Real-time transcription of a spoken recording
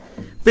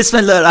بسم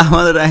الله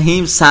الرحمن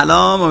الرحیم.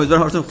 سلام،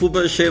 امیدوارم حالتون خوب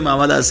باشه.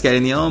 محمد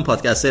عسکرینیام،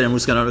 پادکستر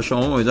امروز کنار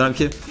شما. امیدوارم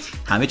که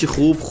همه چی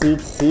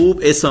خوب.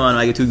 اسم من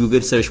اگه تو گوگل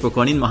سرچ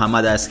بکنین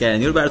محمد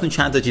عسکرینی رو براتون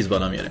چند تا چیز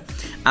بالا میاره.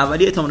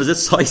 اولی اعتماد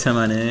سایت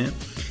منه،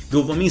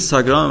 دومی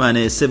اینستاگرام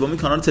منه، سومی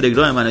کانال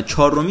تلگرام منه،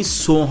 چهارمی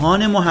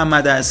سوهان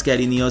محمد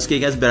عسکرینیاست که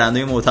یکی از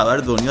برندهای معتبر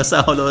دنیا است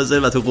حال حاضر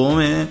و تو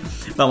قومه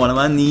و مال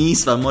من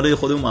نیست و مال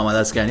خود محمد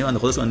عسکرینی. من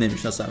خودم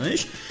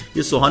نمیشناسمش.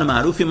 یه سوهان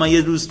معروفی. من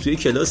یه روز توی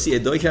کلاسی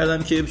ادعا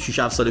کردم که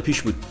 6-7 سال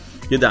پیش بود،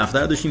 یه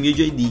دفتر داشتیم یه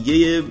جای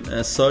دیگه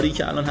ساری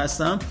که الان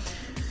هستم.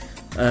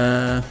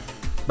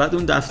 بعد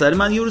اون دفتر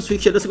من یه روز توی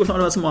کلاس گفتم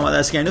آره واسه محمد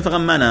عسکرینی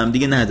فقط منم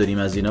دیگه نداریم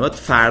از اینا. بعد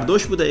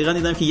فرداش بود دقیقاً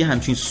دیدم که یه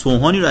همچین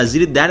سوهانی رو از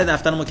زیر در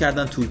دفتر ما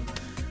کردن تو.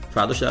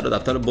 فرداش در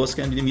دفتر رو باز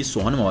کردیم دیدیم یه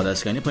سوهان محمد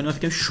عسکرینی پایین. من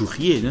فکر کردم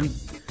شوخیه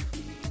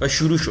و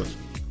شروع شد.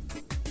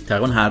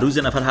 تقریبا هر روز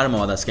یه نفر هر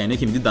محمد عسکرینی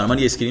که میدید برام من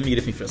یه اسکرین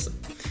میگرفت میفرسته.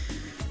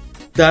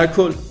 در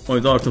کل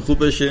امیدوارم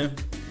خوب بشه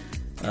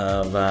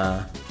و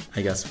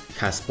اگه از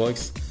کست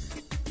باکس،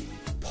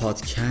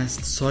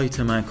 پادکست، سایت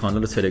من،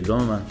 کانال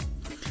تلگرام من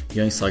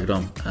یا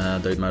اینستاگرام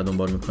دارید من رو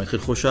دنبال میکنید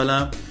خیلی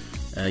خوشحالم.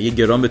 یه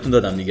گرام بهتون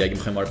دادم دیگه، اگه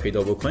میخواید ما رو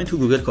پیدا بکنید تو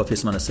گوگل کافی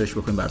اسم منو سرچ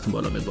بکنید براتون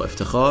بالا میاد. با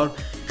افتخار.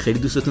 خیلی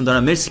دوستتون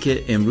دارم. مرسی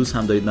که امروز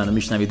هم دارید منو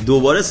میشنوید.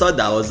 دوباره ساعت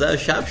 12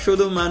 شب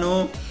شد و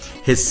منو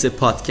حس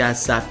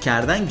پادکست ضبط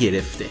کردن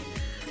گرفته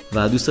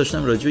و دوست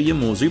داشتم راجع به یه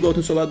موضوعی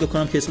باهاتون صحبت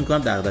بکنم که اسم میکنم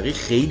دغدغه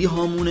خیلی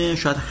هامونه،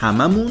 شاید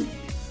هممون،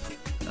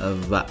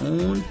 و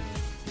اون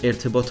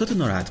ارتباطات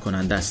ناراحت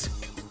کننده است.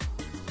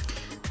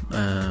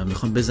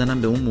 میخوام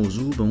بزنم به اون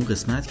موضوع، به اون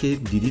قسمت که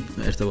دیدید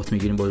ارتباط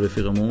میگیریم با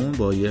رفیقمون،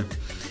 با یه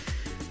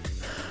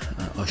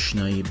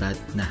آشنایی بد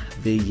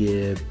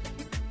نحوه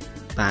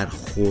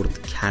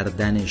برخورد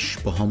کردنش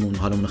با همون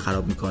حالمون رو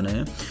خراب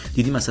میکنه.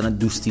 دیدیم مثلا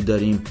دوستی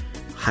داریم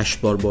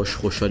 8 بار باش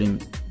خوشحالیم،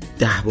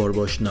 10 بار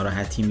باش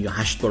ناراحتیم، یا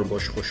 8 بار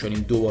باش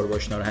خوشحالیم، 2 بار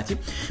باش ناراحتیم.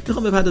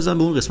 میخوام بپردازم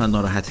به اون قسمت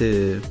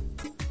ناراحته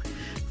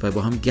و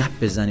با هم گپ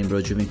بزنیم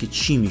راجع به اینکه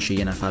چی میشه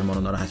یه نفر ما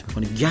رو ناراحت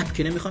میکنه. گپ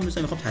که نمیخوام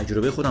بزنم، میخوام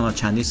تجربه خودم از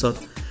چندین سال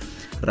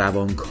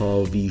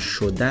روانکاوی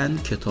شدن،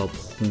 کتاب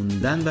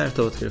خوندن و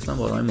ارتباط گرفتن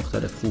با آدمای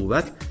مختلف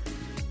خوبت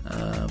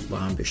با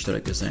هم به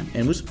اشتراک بذاریم.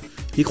 امروز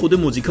یک خود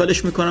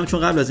موزیکالش میکنم چون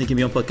قبل از اینکه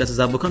بیام پادکست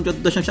ضبط بکنم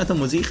داشتم چند تا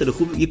موزیک خیلی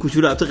خوب، یه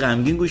کوچولو البته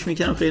غمگین گوش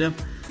میکردم. خیلی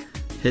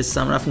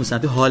حسم رفت اون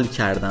سمت، حال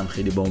کردم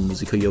خیلی با اون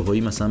موزیکا.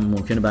 یهویی مثلا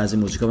ممکنه بعضی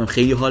موزیکا بهم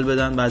خیلی حال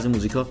بدن، بعضی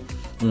موزیکا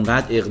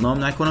اونقدر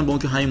اقدام نکنن با اون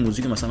که همین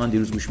موزیک مثلا من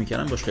دیروز گوش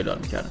میکردم باش خیلی حال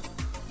میکردم.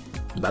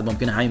 بعد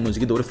ممکنه همین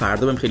موزیک دوره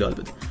فردا بهم خیلی حال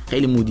بده.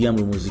 خیلی مودی ام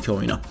رو موزیکا و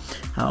اینا.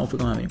 همون فکر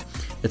کنم همین.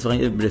 اتفاقا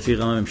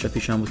رفیقم امشب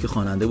پیشم بود که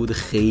خواننده بود،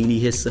 خیلی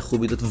حس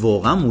خوبی داد.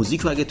 واقعا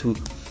موزیک رو اگه تو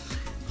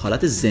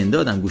حالت زنده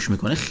آدم گوش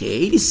میکنه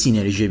خیلی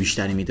سینرژی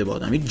بیشتری میده به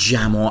آدم. یه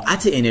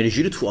جماعت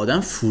انرژی رو تو آدم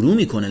فرو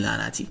میکنه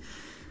لعنتی.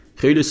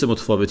 خیلی حس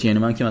متفاوتی. یعنی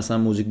من که مثلا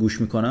موزیک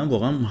گوش میکنم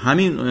واقعا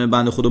همین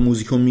بنده خدا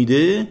موزیکو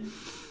میده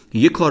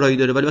یه کارایی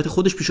داره، ولی وقتی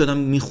خودش پیش آدم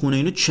میخونه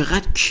اینو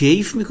چقدر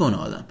کیف میکنه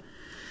آدم.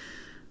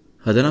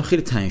 و دلم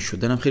خیلی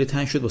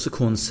تنگ شد واسه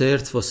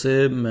کنسرت،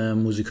 واسه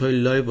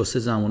موزیکای لایو، واسه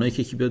زمانایی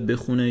که یکی بیاد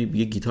بخونه،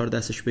 یه گیتار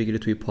دستش بگیره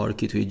توی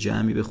پارکی، توی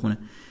جمعی بخونه،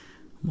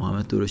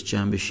 محمد درست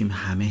جمع بشیم،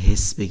 همه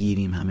حس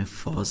بگیریم، همه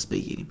فاز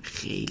بگیریم.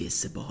 خیلی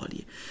حس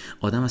باحالیه.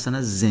 آدم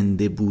مثلا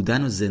زنده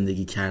بودن و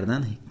زندگی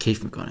کردن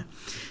کیف میکنه.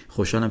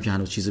 خوشحالم که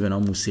هنوز چیزی به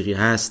نام موسیقی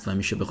هست و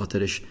میشه به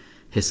خاطرش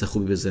حس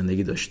خوبی به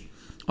زندگی داشت.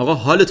 آقا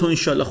حالتون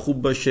انشالله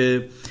خوب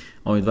باشه.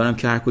 امیدوارم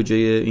که هر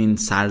کجای این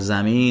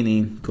سرزمین،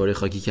 این کره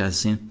خاکی که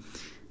هستین،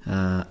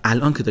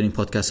 الان که دارین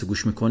پادکست رو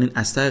گوش میکنین،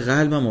 از ته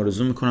قلبم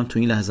آرزو میکنم تو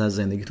این لحظه از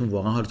زندگیتون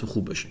واقعا حالتون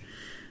خوب باشه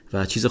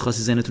و چیز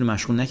خاصی ذهنتون رو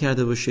مشغول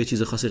نکرده باشه،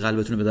 چیز خاصی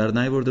قلبتون رو به درد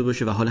نیاورده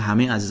باشه و حال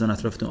همه عزیزان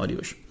اطرافتون عالی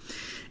باشه.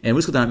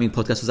 امروز که دارم این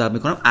پادکست رو ضبط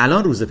میکنم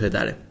الان روز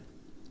پدره،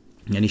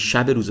 یعنی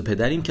شب روز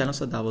پدریم که الان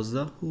ساعت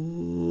 12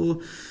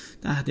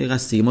 10 دقیقه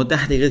است دیگه. ما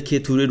 10 دقیقه که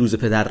تور روز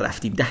پدر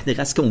رفتیم، 10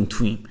 دقیقه است که اون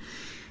تویم.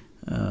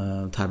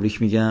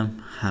 تبریک میگم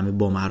همه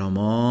با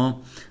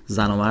مراما،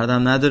 زن و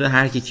مردم نداره،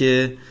 هر کی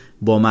که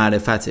با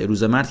معرفته.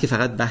 روز مرد که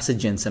فقط بحث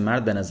جنس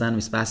مرد به نظر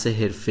نیست، بحث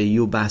حرفه‌ای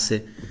و بحث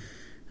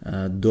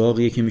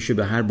داغیه که میشه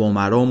به هر با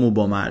مرام و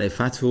با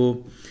معرفت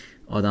و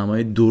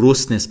آدمای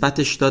درست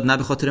نسبتش داد، نه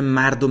به خاطر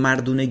مرد و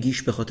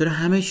مردونگیش، به خاطر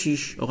همه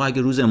چیش. آقا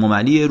اگه روز امام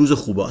علیه روز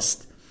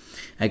خوباست،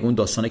 اگه اون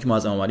داستانی که ما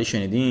از امام علی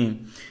شنیدیم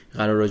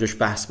قرار راجعش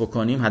بحث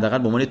بکنیم، حداقل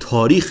به عنوان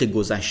تاریخ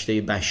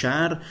گذشته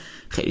بشر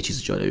خیلی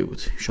چیز جالبی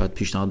بود. شاید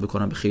پیشنهاد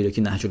بکنم به خیلی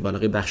که نهج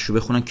البلاغه بخشو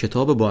بخونن،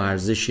 کتاب با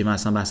ارزشی. من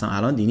اصلا بحثم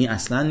الان دینی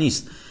اصلا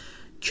نیست،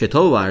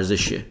 کتاب با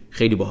ارزشه،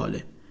 خیلی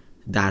باحاله.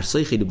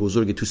 درسای خیلی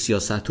بزرگی تو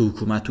سیاست، تو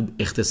حکومت، تو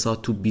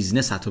اقتصاد، تو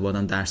بیزنس حتی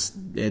بادن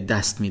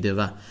دست میده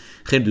و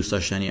خیلی دوست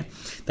داشتنیه.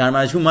 در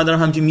مجموع من دارم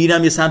همینجوری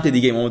میرم یه سمت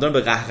دیگه، امیدوارم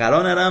به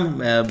قهقرا نرم.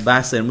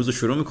 بحث امروز رو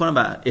شروع میکنم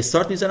و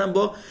استارت میزنم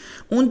با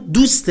اون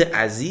دوست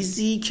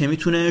عزیزی که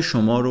میتونه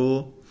شما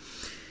رو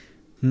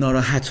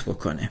ناراحت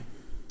بکنه.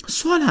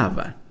 سوال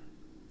اول،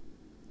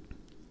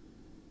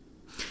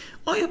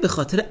 آیا به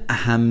خاطر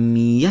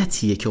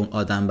اهمیتیه که اون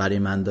آدم برای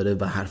من داره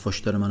و حرفاش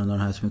داره منو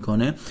ناراحت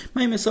میکنه؟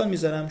 من یه مثال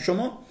میذارم.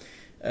 شما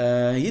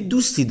یه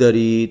دوستی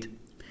دارید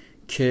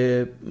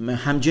که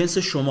هم جنس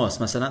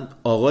شماست، مثلا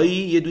آقایی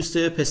یه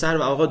دوست پسر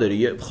و آقا داری،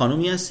 یه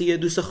خانومی هستی یه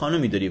دوست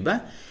خانومی داری و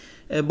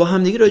با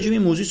همدیگه راجع به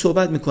این موضوع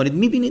صحبت میکنید،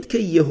 میبینید که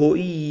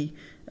یهویی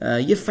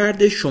یه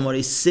فرد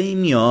شماره 3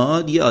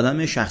 میاد، یه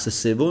آدم شخص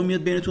سوم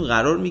میاد بینتون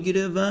قرار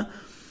میگیره و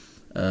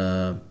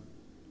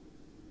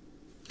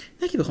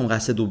نه که بخوام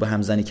قصد دو به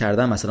همزنی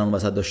کردن مثلا اون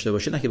وسط داشته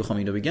باشه، نه که بخوام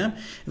اینو بگم،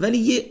 ولی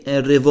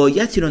یه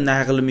روایتی رو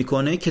نقل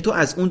میکنه که تو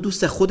از اون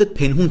دوست خودت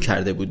پنهون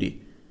کرده بودی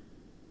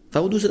و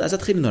اون دوستت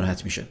ازت خیلی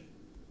ناراحت میشه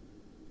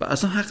و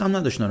اصلا حق هم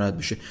نداشت ناراحت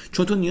بشه،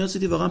 چون تو نیاز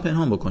داری واقعا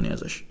پنهان بکنی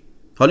ازش.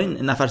 حالا این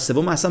نفر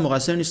سوم اصلا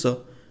مقصر نیستا،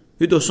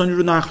 یه داستانی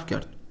رو نقل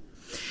کرد.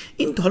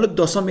 این حالا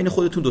داستان بین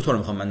خودتون دوتا رو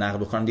میخوام من نقل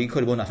بکنم دیگه،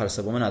 کاری با اون نفر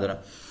سوم ندارم.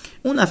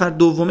 اون نفر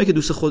دومه که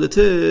دوست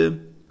خودته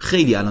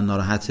خیلی الان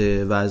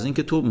ناراحته و از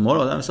اینکه تو ما رو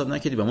آدم حساب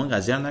نکردی، به ما این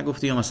قضیه رو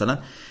نگفتی، یا مثلا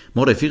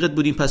ما رفیقت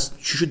بودیم پس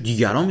چی شد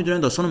دیگران میدونن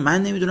داستانو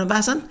من نمیدونم و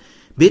اصلا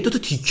به دو تا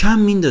تیکم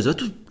میندازه،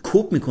 تو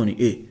کوب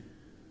میکنی.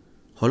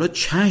 حالا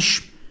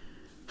چشم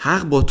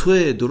حق با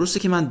توه، درسته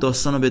که من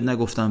داستانو بهت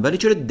نگفتم، ولی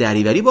چرا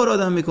دریوری بار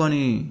آدم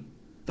میکنی؟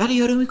 ولی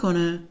یارو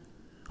میکنه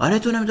آره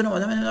تو نمیدونم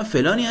آدم نمیدونم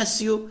فلانی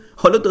هستی و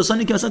حالا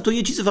داستانی که مثلا تو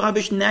یه چیزی فقط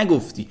بهش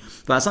نگفتی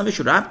و اصلا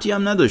بهش ربطی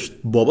هم نداشت.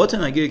 بابات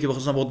مگه که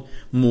بخواستم با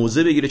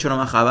موزه بگیره چرا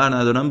من خبر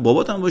ندارم؟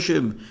 باباتم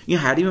باشه، این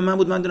حریم من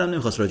بود، من دلم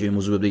نمیخواست راجع به این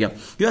موضوع بگم،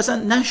 یا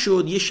اصلا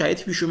نشد یه شایعه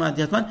پیش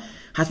اومد،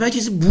 حتما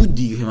چیزی بود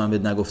دیگه که من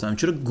بهت نگفتم،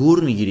 چرا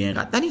گر میگیری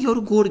اینقدر؟ ولی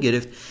یارو گر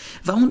گرفت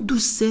و اون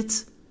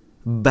دوستت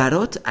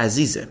برات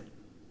عزیزه.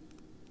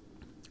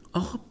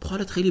 آخه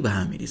حالت خیلی به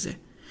هم میریزه،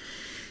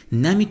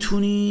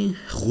 نمیتونی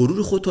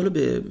غرور خودت حالا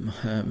به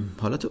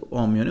حالت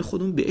عامیانه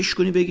خودمون بهش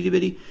کنی، بگیری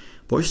بری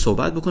باهاش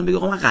صحبت بکنی، بگی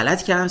آقا من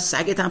غلط کردم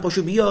سگتم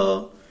پاشو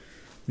بیا.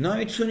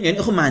 نمیتونی،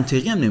 یعنی خب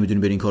منطقی هم نمیتونی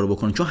بری این کارو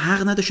بکنی چون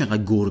حق نداشت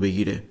انقدر گر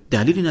بگیره،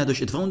 دلیلی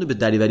نداشت، اتفاقا اون به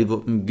دلیوری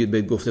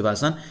به گفته و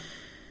اصلا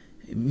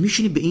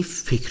میشینی به این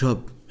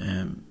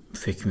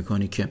فکر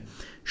میکنی که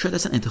شاید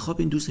اصلا انتخاب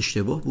این دوست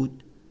اشتباه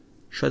بود،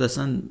 شاید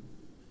اصلا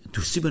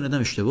دوستی با آدم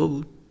اشتباه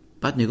بود.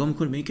 بعد نگاه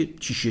میکنی به این که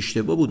چیش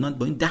اشتباه بود، من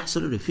با این 10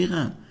 سال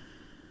رفیقم.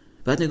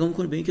 بعد نگاه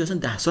میکنی به این که اصلا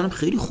 10 سالم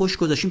خیلی خوش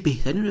گذشتیم،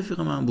 بهترین رفیق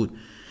من بود.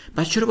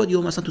 بعد چرا باید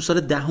یهو مثلا تو سال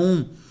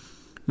دهم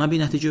من به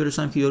نتیجه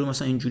برسم که یارو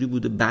مثلا اینجوری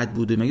بوده بد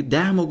بوده؟ مگه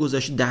 10 ماه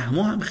گذشته، 10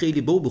 ماه هم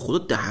خیلی به خدا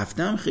 10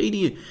 هفته هم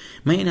خیلیه.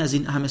 من این از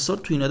این همه سال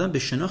تو این آدم به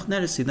شناخت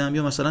نرسیدم،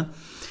 یا مثلا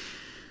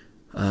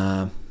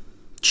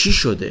چی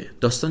شده؟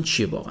 داستان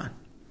چیه واقعا؟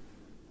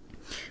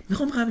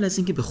 میخوام قبل از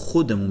اینکه به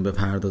خودمون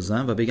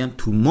بپردازم و بگم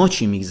تو ما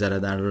چی میگذره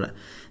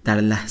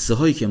در لحظه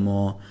هایی که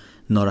ما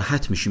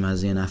ناراحت میشیم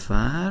از یه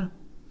نفر،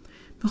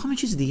 میخوام یه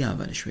چیز دیگه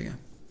اولش بگم.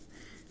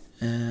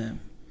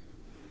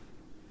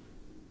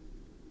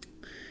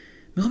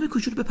 میخوام یه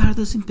کوچولو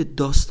بپردازیم به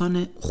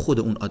داستان خود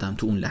اون آدم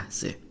تو اون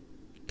لحظه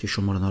که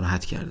شما رو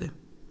ناراحت کرده.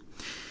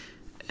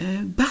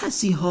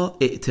 بعضی ها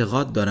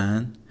اعتقاد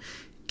دارن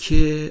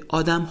که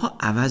آدم ها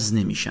عوض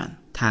نمیشن،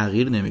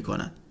 تغییر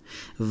نمیکنن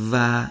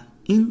و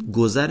این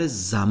گذر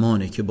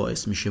زمانه که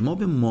باعث میشه ما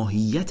به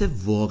ماهیت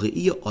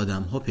واقعی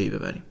آدم ها پی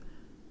ببریم.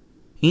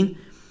 این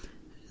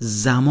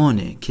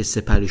زمانه که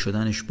سپری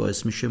شدنش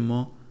باعث میشه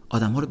ما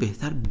آدم ها رو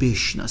بهتر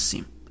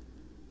بشناسیم.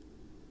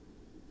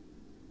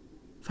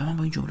 و من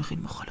با این جمله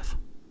خیلی مخالفم.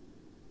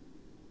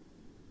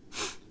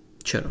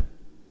 چرا؟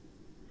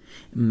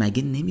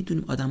 مگه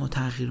نمیدونیم آدم ها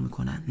تغییر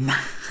میکنن؟ نه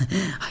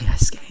های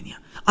اسکرینی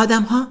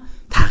آدم ها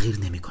تغییر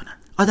نمیکنن.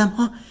 آدم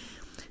ها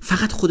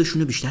فقط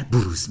خودشونو بیشتر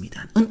بروز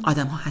میدن. اون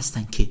آدم ها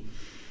هستن که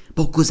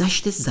با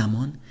گذشت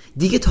زمان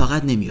دیگه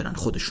طاقت نمیارن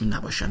خودشون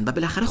نباشن و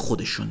بالاخره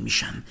خودشون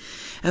میشن.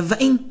 و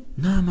این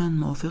نه من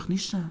موافق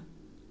نیستم.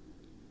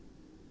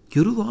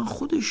 یارو واقعا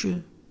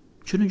خودشه،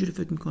 چرا اینجوری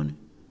فکر میکنه؟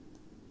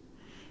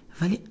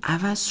 ولی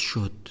عوض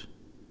شد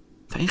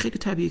و این خیلی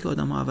طبیعیه که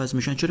آدم ها عوض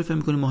میشن. چرا فکر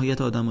میکنی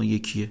ماهیت آدم ها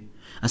یکیه؟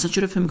 اصلا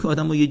چرا فکر میکنی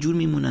آدم ها یه جور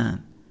میمونن؟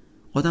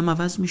 آدم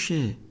عوض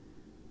میشه.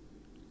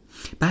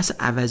 بحث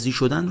عوضی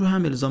شدن رو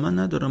هم الزاما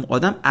ندارم،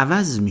 آدم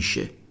عوض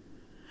میشه.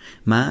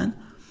 من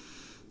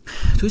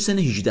توی سن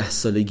 18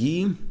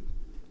 سالگی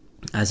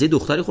از یه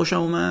دختری خوشم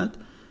اومد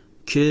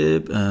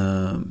که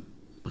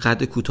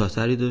قد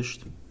کوتاه‌تری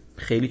داشت،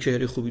 خیلی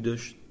چهره خوبی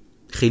داشت،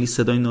 خیلی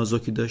صدای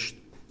نازکی داشت،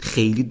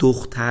 خیلی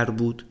دختر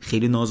بود،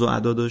 خیلی ناز و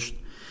ادا داشت،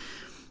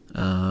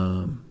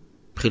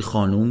 خیلی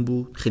خانوم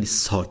بود، خیلی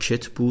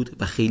ساکت بود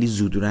و خیلی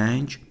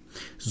زودرنج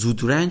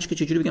که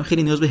چجوری بگم،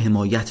 خیلی نیاز به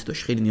حمایت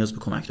داشت، خیلی نیاز به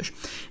کمک داشت.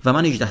 و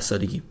من 18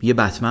 سالگی یه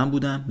بتمن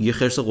بودم، یه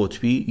خرس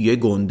قطبی، یه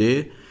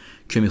گنده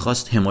که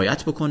میخواست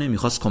حمایت بکنه،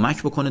 میخواست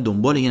کمک بکنه،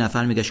 دنبال یه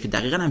نفر میگشت که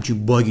دقیقاً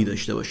همچین باگی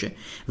داشته باشه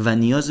و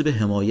نیاز به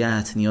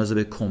حمایت، نیاز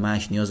به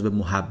کمک، نیاز به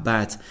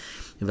محبت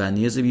و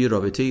نیاز به یه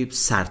رابطه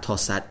سر تا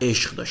سر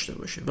عشق داشته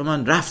باشه. و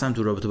من رفتم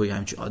تو رابطه با یه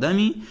همچین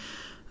آدمی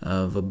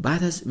و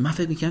بعد از من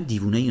فکر می‌کردم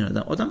دیوونه این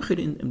آدم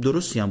خیلی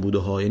درستی هم بوده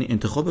ها، یعنی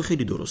انتخاب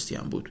خیلی درستی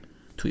هم بود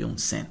توی اون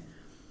سن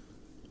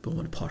به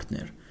عنوان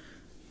پارتنر.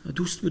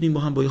 دوست بودیم با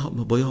هم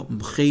با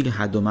خیلی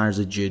حد و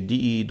مرز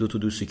جدی، دو تا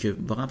دوستی که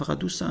واقعا فقط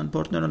دوستن،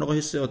 پارتنرن، آقا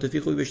حس عاطفی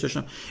خوبی بهش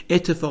داشتم.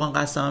 اتفاقا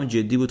قصدم هم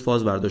جدی بود،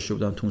 فاز برداشته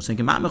بودم تو اون سن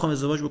که من میخوام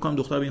ازدواج بکنم،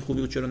 دختر به این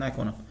خوبی بود چرا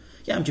نکنم.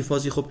 یه همچین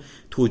فازی خب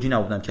توجیه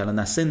نبودم که الان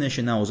نه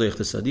سنشه، نه اوضاع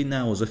اقتصادی،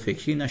 نه اوضاع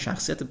فکری، نه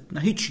شخصیت،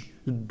 نه هیچی،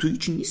 تو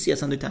هیچی نیستی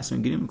اصلا، داری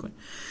تصمیم گیری میکنی.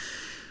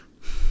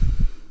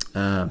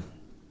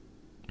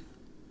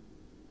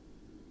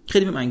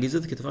 خیلی بهم انگیزه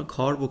داد که اتفاقا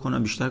کار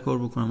بکنم، بیشتر کار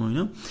بکنم و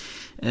اینا.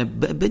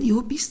 بعد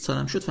یهو 20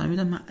 سالم شد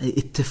فهمیدم من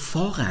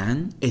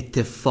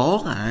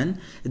اتفاقا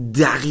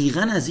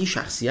دقیقاً از این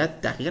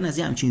شخصیت، دقیقاً از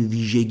این همچین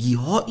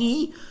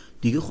ویژگی‌هایی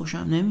دیگه خوشم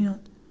نمیاد.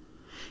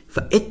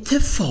 و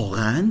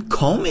اتفاقا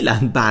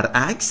کاملا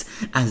برعکس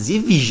از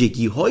یه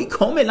ویژگی‌های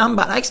کاملا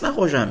برعکس من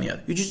خوشم میاد.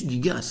 یه چیز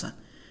دیگه اصلا،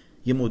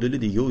 یه مدل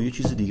دیگه و یه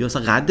چیز دیگه،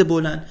 اصلا قد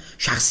بلند،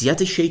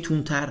 شخصیت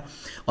شیطون‌تر،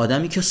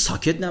 آدمی که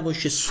ساکت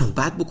نباشه،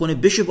 صحبت بکنه،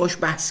 بشه باش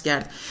بحث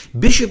کرد،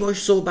 بشه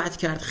باش صحبت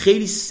کرد،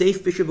 خیلی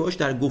سیف بشه باش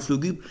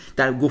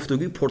در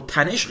گفتگوی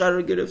پرتنش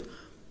قرار گرفت.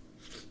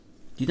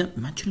 دیدم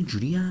من چرا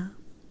اینجوریم؟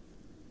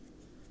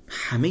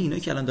 همه اینا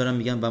که الان دارم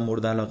میگم و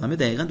مورد علاقمه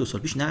دقیقاً 2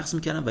 سال پیش نقص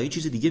میکردم و یه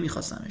چیز دیگه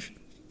میخواستمش.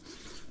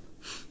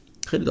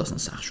 خیلی داستان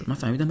سخت شد. من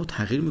فهمیدم ما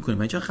تغییر میکنیم.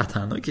 من چقدر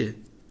خطرناکه،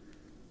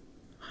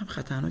 هم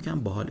خطرناک هم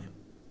باحاله.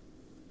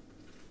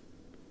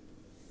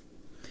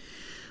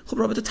 خب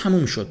رابطه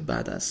تموم شد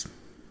بعد از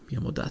یه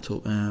مدت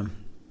و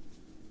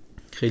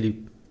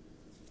خیلی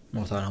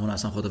محترمانه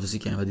اصلا خداحافظی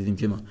کردیم و دیدیم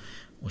که ما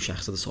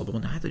شخصیت سابقو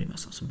نداریم.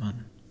 اصلا من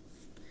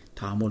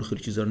تحمل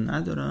خیلی چیزا رو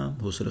ندارم،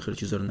 حوصله خیلی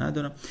چیزا رو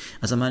ندارم.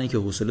 اصلا من اینکه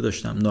حوصله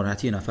داشتم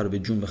ناراحتی یه نفر رو به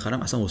جون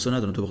بخرم، اصلا حوصله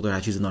ندارم تو بخاطر هر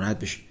چیز ناراحت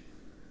بشی.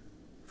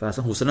 و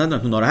اصلا حوصله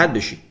ندارم تو ناراحت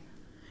بشی.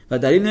 و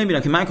دلیل نمیبینم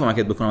که من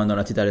کمکت بکنم من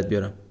ناراحتی درت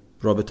بیارم.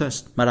 رابطه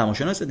است. من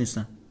روانشناست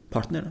نیستم،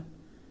 پارتنرم.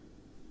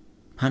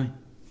 همین.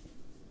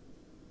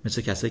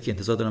 مثل کسایی که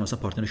انتظار دارن مثلا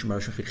پارتنرشون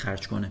براشون خیلی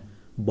خرج کنه.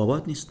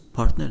 بابات نیست،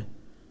 پارتنره.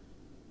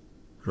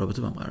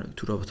 رابطه با هم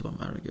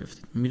قرار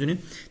گرفتید. میدونید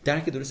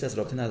درک درستی از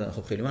رابطه ندارم.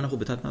 خب خیلی من خوب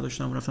به تات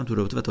نداشتم، رفتم تو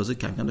رابطه و تازه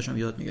کم کم داشتم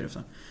یاد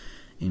میگرفتم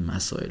این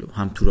مسائل رو.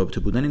 هم تو رابطه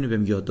بودن اینو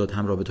بهم یاد داد،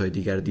 هم رابطه‌های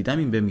دیگر رو دیدم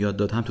این بهم یاد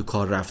داد، هم تو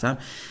کار رفتم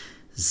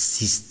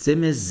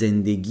سیستم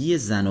زندگی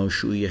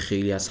زناشویی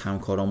خیلی از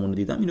همکارامون رو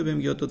دیدم، اینو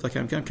بهم یاد داد و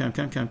کم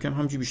کم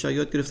همینجوری بیشتر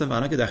یاد گرفتم و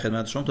الان که در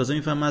خدمت شما تازه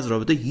میفهمم از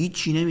رابطه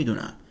هیچی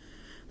نمیدونم.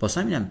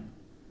 واسه همینم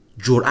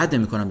جرئت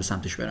نمی‌کنم به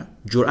سمتش برم،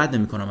 جرئت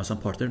نمی‌کنم مثلا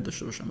پارتنر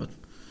داشته باشم.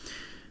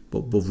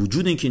 با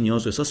وجود اینکه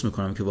نیاز احساس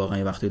می‌کنم که واقعا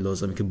یه وقتی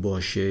لازمه که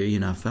باشه یه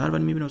نفر،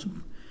 ولی می‌بینم مثلا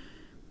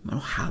منو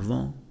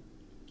هوام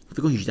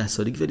فکر کنم 18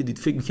 سالگی ولی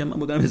فکر می‌کنم من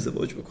بودم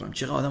ازدواج بکنم.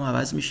 چقدر آدم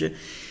عوض میشه.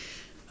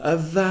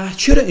 و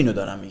چرا اینو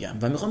دارم میگم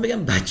و میخوام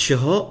بگم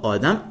بچه‌ها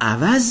آدم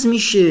عوض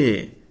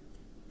میشه،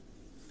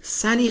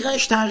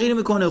 سلیقه‌اش تغییر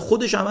میکنه،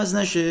 خودش عوض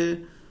نشه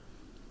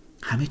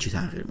همه چی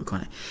تغییر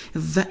میکنه.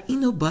 و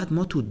اینو باید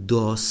ما تو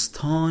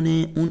داستان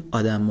اون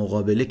آدم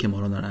مقابله که ما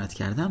رو ناراحت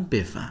کردن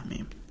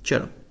بفهمیم.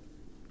 چرا؟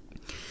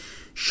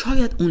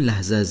 شاید اون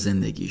لحظه از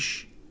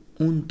زندگیش،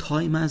 اون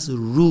تایم از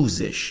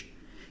روزش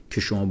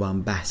که شما با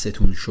هم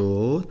بحثتون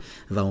شد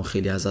و اون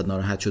خیلی ازت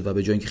ناراحت شد و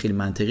به جای اینکه خیلی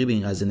منطقی به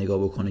این قضیه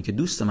نگاه بکنه که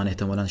دوست من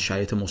احتمالاً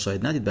شرایط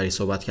مساعد ندید برای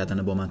صحبت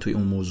کردن با من توی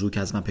اون موضوع که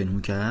از من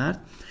پنهون کرد،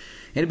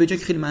 یعنی به جای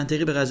اینکه خیلی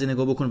منطقی به قضیه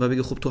نگاه بکنه و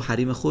بگه خب تو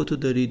حریم خودتو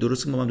داری،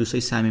 درسته که ما هم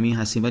دوستای صمیمی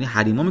هستیم ولی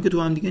حریمامون که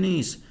تو هم دیگه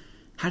نیست،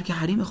 هر کی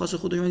حریم خاص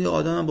خودش، من یه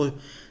آدمم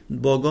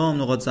با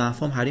گام نقاط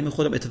ضعفام حریم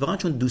خودم، اتفاقا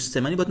چون دوست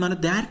منی باید منو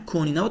درک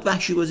کنی، نباید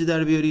وحشی بازی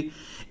در بیاری.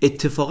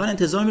 اتفاقا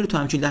انتظار میره تو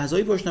همچین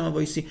لحظه‌ای پشت من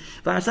وایسی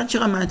و اصلا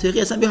چقدر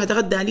منطقی، اصلا بیا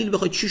حداقل دلیل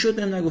بخوای چی شد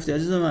بهم نگفتی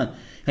عزیز من،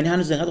 یعنی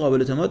هنوز انقدر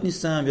قابل اعتماد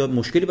نیستم یا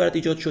مشکلی برات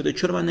ایجاد شده،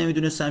 چرا من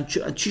نمیدونستم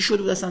چی شده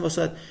بود اصلا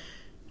واسه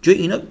جای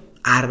اینا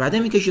عربده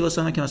میکشی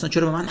واسه من که مثلا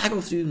چرا به من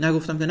نگفتی؟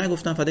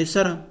 نگفتم فدای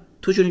سرم،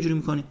 تو چرا اینجوری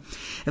میکنی؟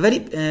 ولی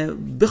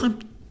بخوایم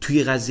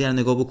توی قضیه رو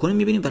نگاه بکنیم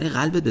میبینیم برای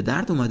قلبت به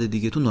درد اومده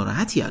دیگه، تو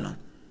ناراحتی الان.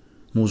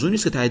 موضوع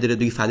نیست که ته دلت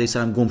بگی فدای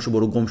سرم، گم شو،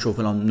 برو گم شو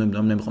فلان،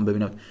 نمیخوام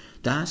ببینم.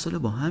 10 سال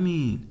با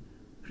همین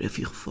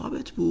رفیق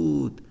فابت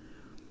بود،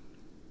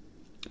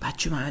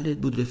 بچه محلت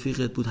بود،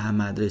 رفیقت بود، هم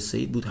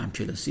مدرسه‌ایت بود، هم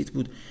کلاسیت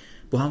بود،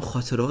 با هم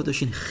خاطرات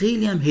داشتین.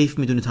 خیلی هم حیف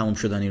میدونی تموم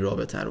شدن این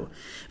رابطه رو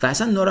و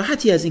اصلا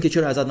ناراحتی از این که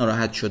چرا ازت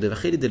ناراحت شده و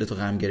خیلی دلتو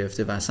غم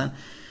گرفته و اصلا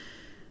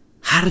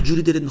هر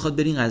جوری دلت میخواد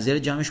بری این قضیه رو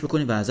جمعش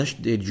بکنی و ازش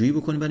دلجویی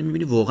بکنی، ولی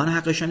میبینی واقعا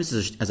حقش هم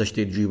نیست ازش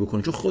دلجویی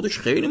بکنی، چون خودش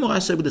خیلی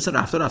مقصر بود، اصلا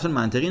رفتار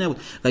منطقی نبود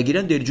و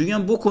گیرن دلجویی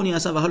هم بکنی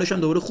اصلا و حالش هم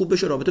دوباره خوب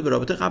بشه، رابطه به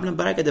رابطه قبلا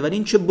برگرده. ولی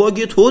این چه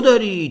باگی تو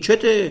داری؟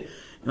 چته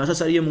مثلا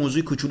سر یه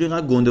موضوع کوچولو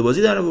اینقدر گنده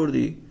بازی در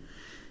آوردی؟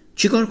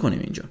 چیکار کنیم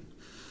اینجا؟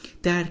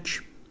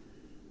 درک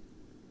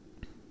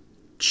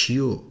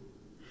چیو؟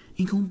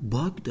 اینکه اون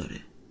باگ داره،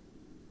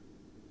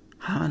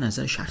 هم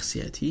نظر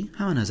شخصیتی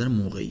هم نظر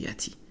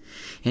موقعیتی.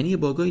 یعنی یه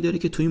باگایی داره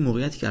که توی این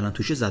موقعیتی که الان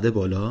توشه زده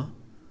بالا،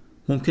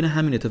 ممکنه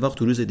همین اتفاق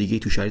تو روز دیگه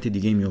تو شرایط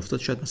دیگه میافتاد،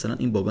 شاید مثلا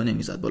این باگا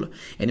نمیزد بالا.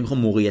 یعنی میخوام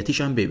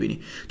موقعیتیش هم ببینی،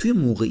 توی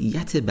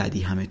موقعیت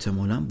بعدی هم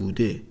احتمالاً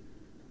بوده،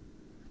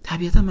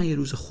 طبیعتا من یه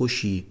روز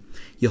خوشی،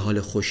 یه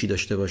حال خوشی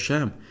داشته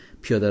باشم،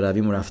 پیاده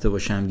رویمو رفته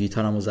باشم،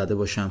 گیتارمو زده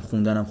باشم،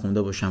 خوندنم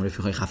خونده باشم،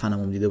 رفیقای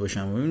خفنمو دیده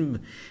باشم،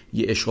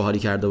 یه عشق و حالی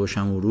کرده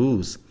باشم اون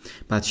روز،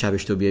 بعد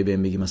شبش تو بیای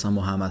بهم بگی مثلا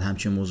محمد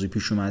همچین موضوعی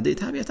پیش اومده،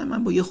 طبیعتا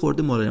من با یه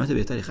خورده ملایمت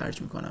بهتری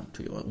خرج میکنم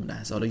توی اون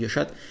لحظه. حالا یا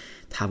شاید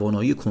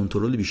توانایی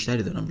کنترل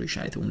بیشتری دارم روی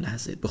شرایط اون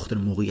لحظه به خاطر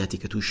موقعیتی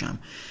که توشم،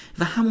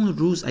 و همون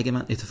روز اگه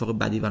من اتفاق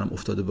بدی برام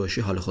افتاده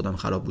باشه، حال خودم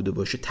خراب بوده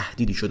باشه،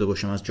 تهدیدی شده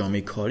باشم از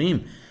جامعه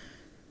کاریم،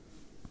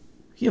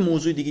 یه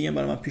موضوع دیگه هم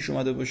برای من پیش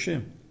اومده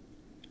باشه،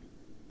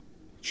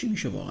 چی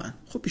میشه واقعا؟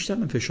 خب بیشتر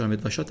من فشار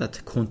میاد و شاید از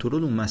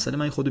کنترل اون مسئله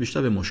من خود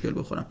بیشتر به مشکل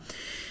بخورم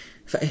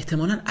و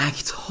احتمالاً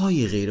اکت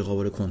های غیر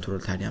قابل کنترل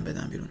تری هم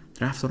بدم بیرون،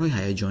 رفتارهای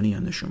هیجانی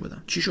هم نشون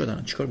بدم. چی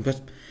شدن؟ چیکار میکنم؟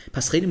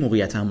 پس خیلی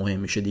موقعیت هم مهم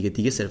میشه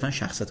دیگه صرفا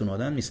شخصیت اون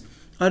آدم نیست.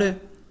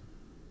 آره.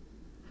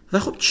 و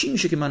خب چی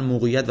میشه که من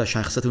موقعیت و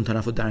شخصیت اون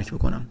طرف رو درک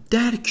بکنم؟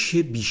 درک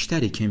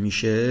بیشتری که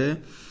میشه،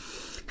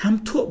 هم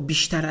تو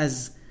بیشتر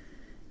از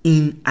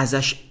این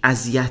ازش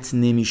اذیت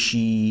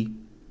نمیشی،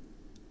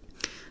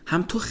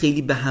 هم تو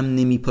خیلی به هم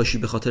نمیپاشی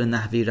به خاطر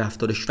نحوه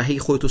رفتارش و هی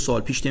خودتو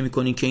سوال پیش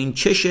نمی‌کنی که این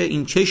چشه،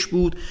 این چش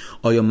بود،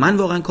 آیا من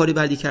واقعا کاری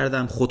بدی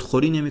کردم،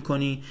 خودخوری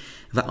نمی‌کنی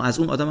و از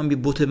اون آدم هم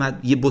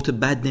یه بت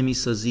بد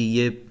نمیسازی،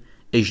 یه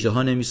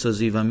اژدها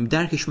نمیسازی و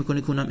درکش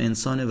می‌کنی که اونم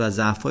انسانه و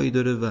ضعفایی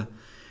داره و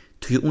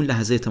توی اون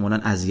لحظه احتمالاً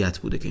اذیت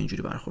بوده که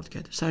اینجوری برخورد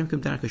کرده. سعی می‌کنم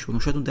درکش بکنم،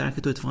 شاید اون درک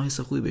تو اتفاقا حس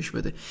خوبی بهش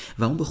بده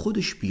و اون به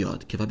خودش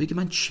بیاد که بگه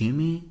من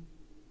چمه،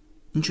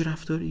 این چه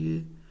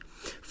رفتاریه،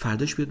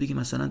 فرداش بیاد بگه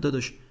مثلا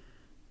داداش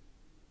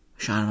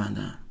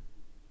شرمندم،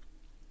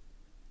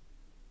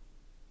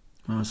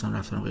 من مثلا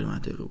رفتارم غیر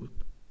منطقی بود.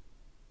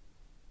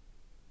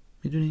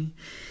 میدونی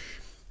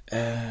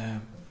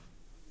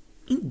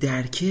این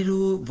درکه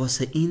رو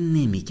واسه این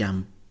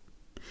نمیگم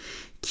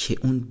که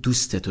اون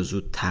دوستتو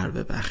زودتر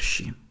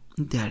ببخشی،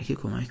 این درکه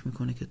کمک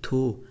میکنه که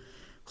تو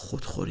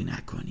خودخوری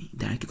نکنی،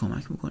 درکه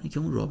کمک میکنه که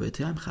اون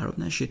رابطه هم خراب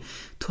نشه،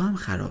 تو هم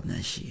خراب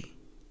نشی،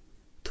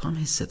 تو هم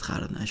حست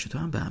خراب نشه، تو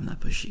هم به هم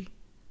نپاشی.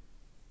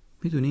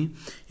 میدونی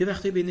یه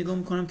وقتی به نگاه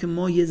میکنم که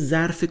ما یه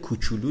ظرف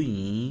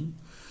کوچولوییم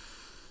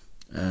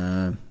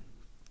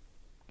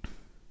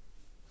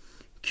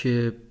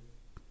که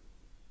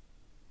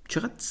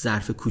چقدر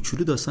ظرف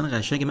کوچولو داستان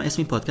قشنگه. من اسم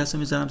این پادکست رو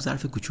میذارم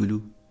ظرف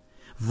کوچولو،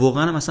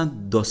 واقعا مثلا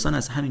داستان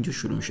از همینجا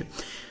شروع میشه.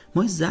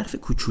 ما یه ظرف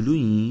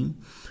کوچولوییم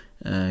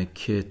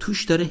که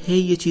توش داره هی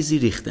یه چیزی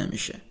ریخته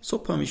میشه.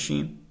 صبح پا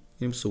میشیم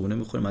میریم صبحونه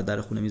میخوریم، از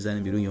در خونه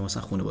میزنیم بیرون، یا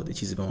مثلا خانواده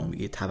چیزی به ما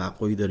میگه،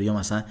 توقعی داره، یا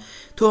مثلا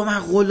تو من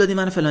قول دادی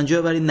من فلان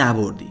جا ببری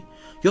نبردی،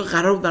 یا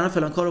قرار بود برام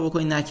فلان کارو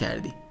بکنی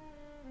نکردی،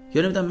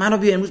 یا نمیدونم منو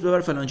بیا امروز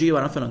ببر فلان جا یا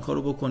برام فلان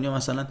کارو بکن، یا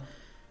مثلا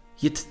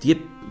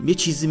یه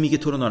چیزی میگه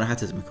تو رو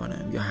ناراحتت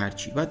میکنه یا هر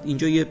چی. بعد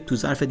اینجا تو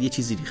ظرفت یه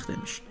چیزی ریخته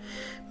میشه،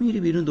 میری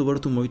بیرون دوباره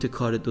تو محیط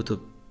کار دو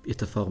تا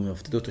اتفاق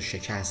میفته، دو تا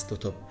شکست، دو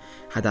تا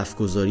هدف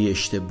گذاری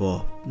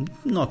اشتباه،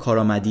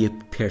 ناکارآمدی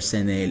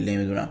پرسنل،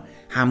 نمیدونم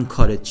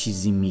همکارت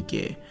چیزی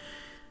میگه،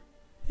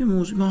 یه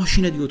موضوع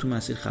ماشین دیگه تو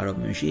مسیر خراب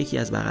میشه، یکی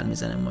از بغل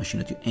میزنه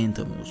ماشین تو انت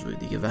موضوع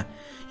دیگه و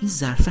این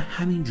ظرف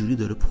همین جوری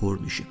داره پر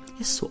میشه.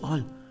 یه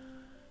سوال،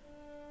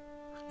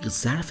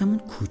 ظرفمون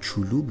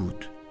کوچولو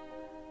بود،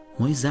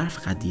 ما یه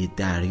ظرف قدیه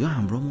دریا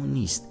همراهمون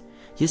نیست،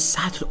 یه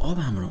سطل آب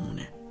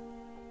همراهمونه،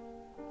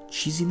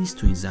 چیزی نیست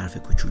تو این ظرف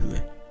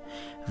کوچولوه،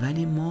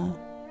 ولی ما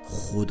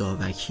خدا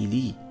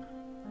وکیلی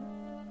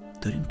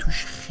داریم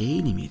توش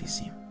خیلی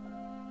میریزیم.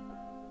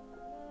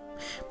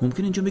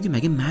 ممکن اینجا بگی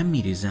مگه من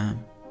میریزم؟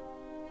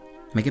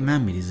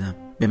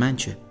 به من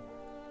چه؟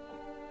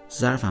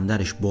 ظرفم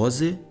درش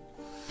بازه،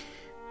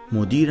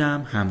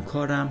 مدیرم،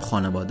 همکارم،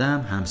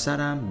 خانوادم،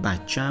 همسرم،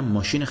 بچم،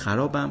 ماشین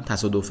خرابم،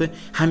 تصادفه،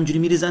 همینجوری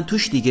میریزن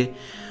توش دیگه.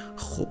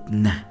 خب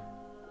نه،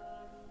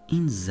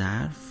 این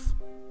ظرف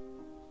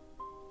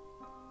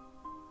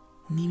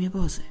نیمه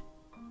بازه.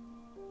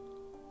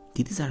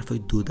 دیدی ظرفای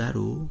دو در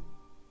رو؟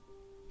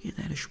 یه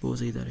درش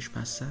بازه یه درش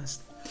بسته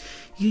است.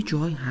 یه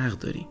جای حق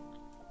داری،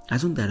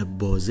 از اون در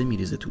بازه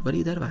میریزه تو، ولی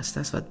یه در بسته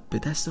است و به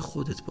دست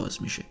خودت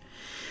باز میشه.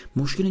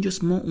 مشکل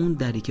اینجاست ما اون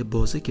دری که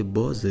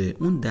بازه،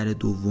 اون در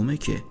دومه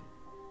که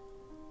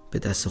به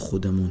دست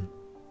خودمون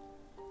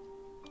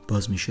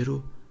باز میشه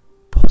رو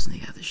باز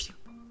نگه داشتیم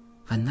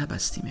و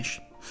نبستیمش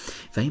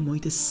و این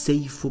محیط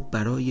سیف و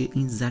برای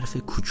این ظرف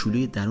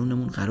کوچولوی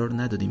درونمون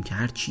قرار ندادیم که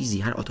هر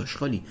چیزی، هر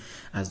آتشخالی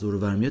از دور و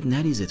بر میاد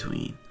نریزه تو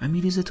این و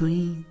میریزه تو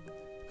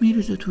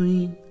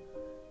این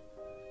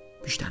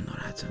بیشتر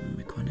ناراحتمون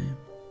میکنه.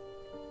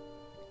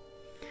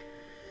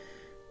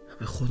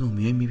 به خودمون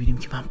میبینیم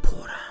که من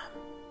پرم،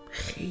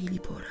 خیلی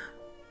پرم،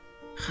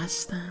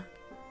 خستم.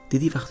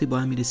 دیدی وقتی با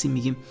هم میرسیم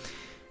میگیم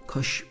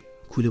کاش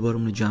کوله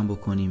بارمون رو جمع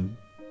بکنیم،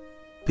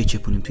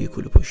 بچپونیم توی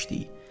کوله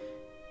پشتی،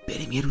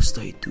 بریم یه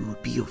روستای دور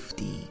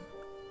بیفتیم،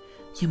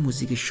 یه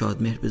موزیک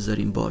شادمهر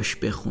بذاریم باش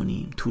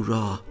بخونیم، تو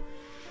راه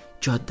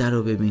جاده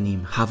رو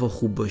ببینیم، هوا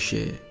خوب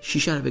باشه،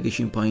 شیشه رو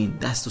بکشیم پایین،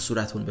 دست و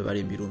صورتمون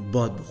ببریم بیرون،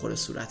 باد بخوره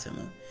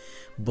صورتمون،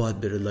 باد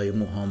بره لای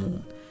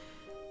موهامون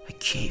و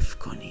کیف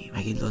کنیم.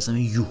 اگه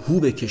لازمه یوهو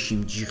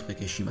بکشیم، جیغ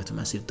بکشیم و تو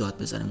مسیر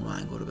داد بزنیم، اون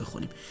آهنگا رو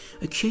بخونیم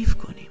و کیف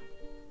کنیم.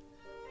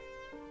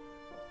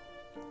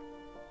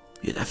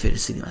 یه دفعه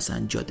رسیدی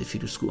مثلا جاده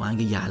فیروزکوه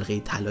آهنگ یلغی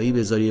طلایی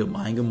بذاری،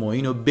 آهنگ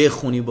معین رو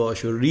بخونی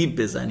باهاش و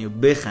ریب بزنی و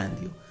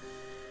بخندی و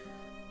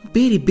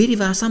بری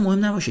و اصلا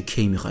مهم نباشه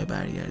کی میخوای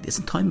برگردی،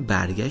 اصلا تایم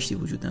برگشتی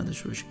وجود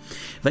نداشته باشه.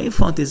 و این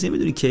فانتزی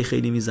میدونی کی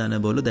خیلی میزنه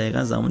بالا؟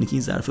 دقیقاً زمانی که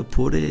این ظرف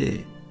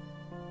پره،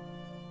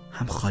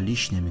 هم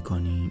خالیش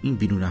نمی‌کنی، این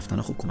بیرون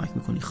رفتن خوب کمک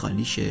می‌کنی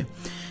خالیشه،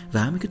 و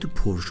همین که تو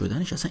پر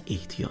شدنش اصلا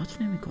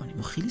احتیاط نمی‌کنی.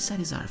 ما خیلی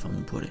سری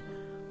ظرفمون پره.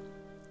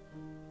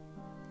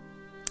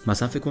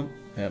 مثلا فکر کن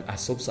از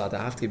صبح ساعت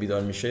 7 که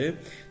بیدار میشه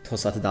تا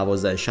ساعت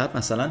 12 شب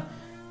مثلا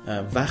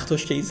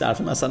وقتش که این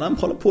ظرف مثلا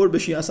حالا پر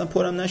بشی، اصلا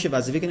پرم نشه،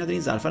 وظیفه که نداری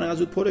این ظرف رو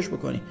زود پرش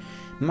بکنی.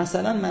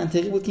 مثلا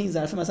منطقی بود که این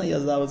ظرف مثلا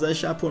 11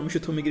 شب پر میشه،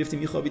 تو میگرفتی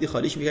میخوابیدی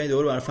خالیش می‌کردی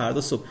دوباره برای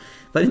فردا صبح.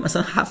 ولی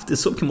مثلا 7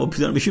 صبح که ما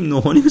بیدار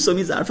میشیم 9:30 صبح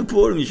این ظرف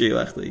پر میشه، یه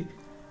وقتایی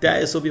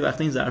 10 صبح یه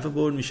وقتا این ظرف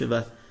پر میشه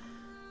و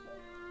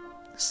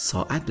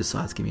ساعت به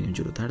ساعت که میریم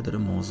جلوتر داره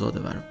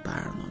مازاد بر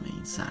برنامه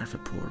این ظرف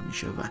پر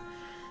میشه و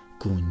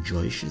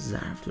گنجایش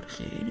ظرف داره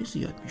خیلی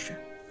زیاد میشه.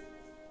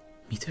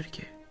 میتر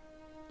که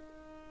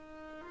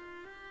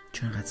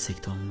چون انقدر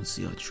سکتامون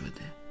زیاد شده.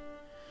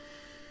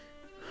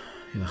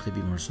 یه وقتی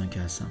بیمارستان که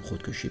هستم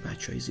خودکشی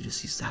بچه‌های زیر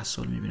 13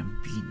 سال میبینم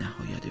بی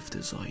نهایت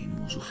افتضاحی.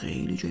 موضوع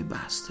خیلی جای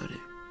بحث داره،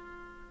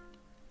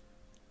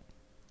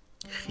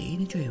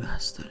 خیلی جای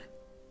بحث داره.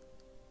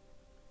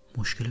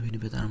 مشکل بین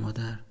پدر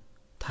مادر،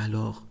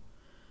 طلاق،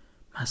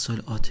 مسائل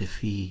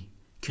عاطفی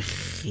که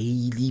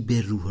خیلی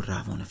به روح و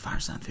روان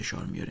فرزند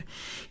فشار میاره.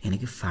 یعنی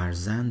که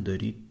فرزند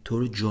داری تو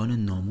رو جان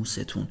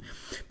ناموستون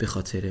به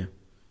خاطر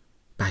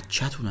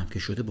بچه‌تون هم که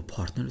شده با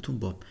پارتنرتون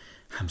با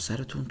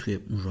همسرتون توی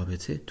اون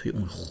رابطه، توی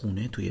اون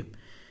خونه، توی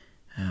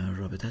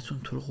رابطتون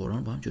تو رو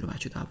قرآن با هم جلو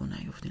بچه دعوا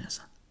نیافتین.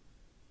 اصلا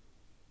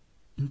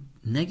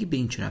نگی به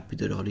این چه ربطی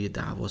داره، حالا یه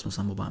دعواست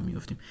مثلا ما با هم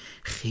میافتیم،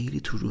 خیلی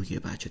تو روحیه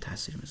بچه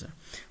تاثیر میذاره.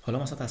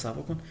 حالا مثلا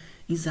تصور کن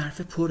این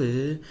ظرف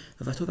پره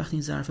و تو وقتی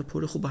این ظرف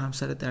پره خوب با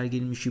همسرت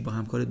درگیر میشی، با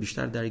همکارت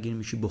بیشتر درگیر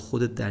میشی، با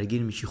خودت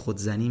درگیر میشی،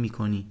 خودزنی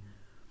میکنی.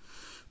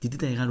 دیدی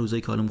دقیقاً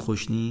روزایی که حالمون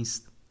خوش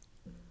نیست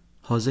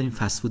حاضرین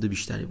فست فود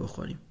بیشتری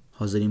بخوریم،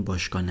 حاضرین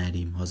باشگاه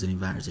نریم، حاضرین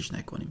ورزش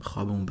نکنیم،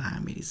 خوابمون به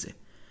هم میریزه،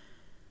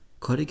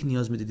 کاری که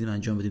نیاز میدیدیم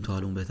انجام بدیم تا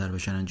حالمون بهتر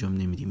بشه انجام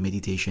نمیدیم،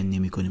 مدیتیشن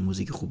نمیکنیم،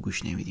 موزیک خوب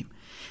گوش نمیدیم،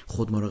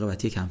 خود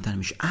مراقبتی کمتر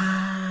میشه.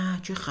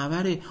 چه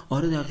خبره؟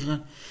 آره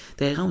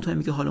دقیقاً اون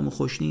تایمی که حالمون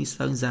خوش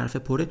نیست و این ظرف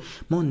پره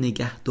ما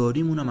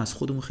نگهداریمون هم از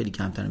خودمون خیلی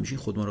کمتر میشه،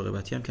 خود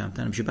مراقبتی هم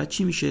کمتر میشه. بعد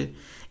چی میشه؟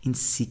 این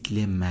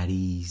سیکل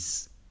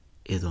مریض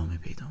ادامه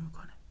پیدا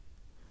میکنه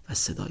و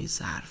صدای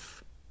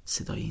ظرف،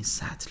 صدای این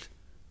سطل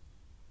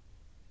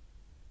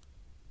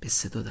به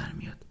صدا در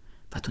میاد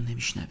و تو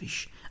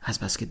نمیشنویش، از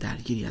بس که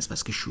درگیری، از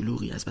بس که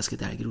شلوغی، از بس که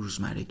درگیر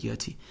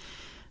روزمرگیاتی.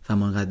 و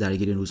ما انقدر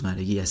درگیر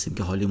روزمرگی هستیم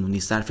که حالیمون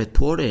نیست. ظرفت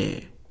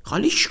پره،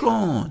 خالیش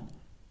کن.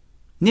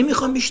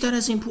 نمیخوام بیشتر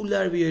از این پول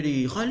در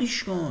بیاری،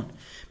 خالیش کن.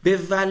 به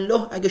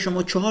والله اگه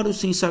شما 4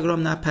 روز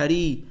اینستاگرام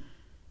نپری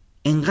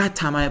انقدر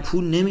طمع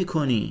پول نمی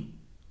کنی.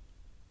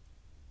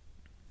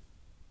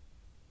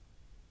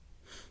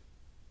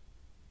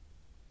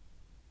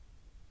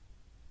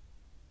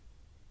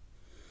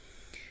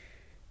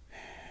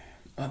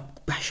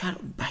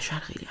 بشر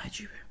خیلی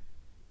عجیبه.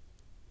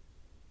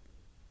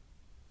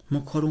 ما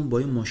کارمون با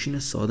این ماشین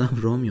سادم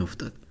راه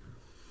میافتاد،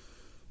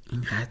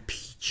 اینقدر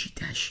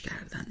پیچیدش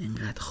کردن،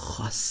 اینقدر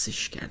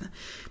خاصش کردن.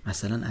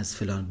 مثلا از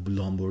فلان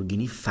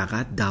لامبورگینی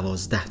فقط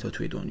 12 تا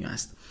توی دنیا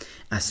است،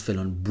 از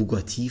فلان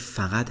بوگاتی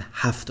فقط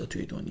 7 تا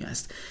توی دنیا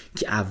است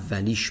که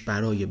اولیش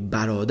برای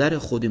برادر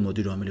خود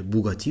مدیر عامل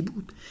بوگاتی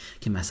بود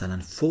که مثلا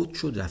فوت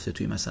شد، رفته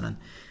توی مثلا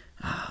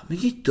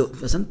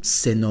مثلا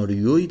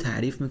سناریویی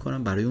تعریف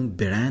میکنم برای اون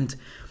برند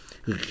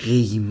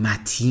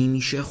قیمتی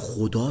میشه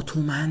خدا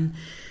تومن،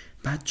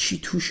 بعد چی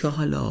توشه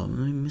حالا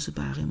مثل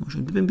بقیه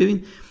ماشین.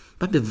 ببین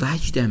بعد به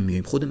وجدم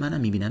میایم، خود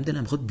منم میبینم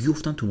دلم میخواد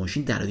بیفتم تو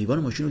ماشین، در دیوار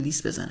ماشین رو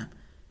لیست بزنم،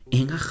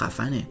 اینقدر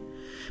خفنه.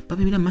 بعد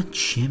ببینم من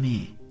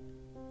چمه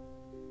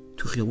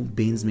تو خیابون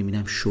بنز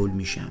میبینم شل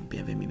میشم،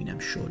 BMW میبینم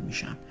شل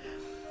میشم،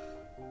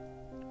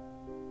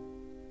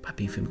 بعد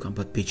به این فکر میکنم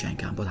باید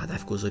بجنگم، باید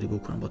هدف گذاری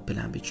بکنم، باید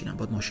پلن بچینم،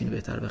 باید ماشین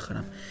بهتر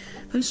بخرم.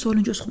 ولی سوال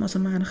اینجاست، خب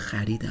مثلا من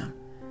خریدم،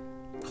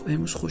 خب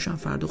امروز خوشم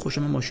فردا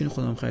خوشم، من ماشین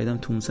خودم خریدم،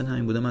 تونسن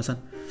همین بوده. مثلا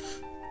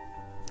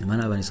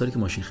من اولین سالی که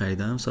ماشین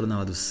خریدم سال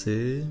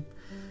 93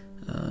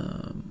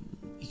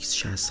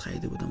 X60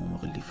 خریده بودم اون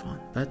موقع لیفان.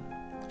 بعد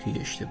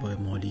که اشتباه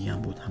مالی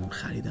هم بود همون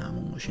خریدم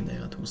همون ماشین،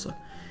 دقیقاً اون سال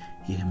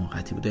یه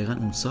حماقتی بود. دقیقاً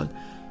اون سال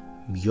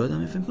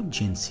یادم فکر کنم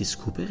جنسیس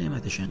کوپه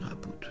قیمتش انقدر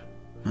بود،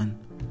 من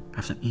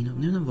رفتم اینو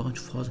نمیدونم واقعا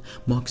چه فاز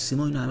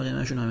ماکسیما اینو همه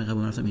قیمتشون همه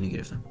قبول رفتم اینو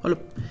گرفتم. حالا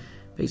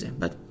بگذاریم.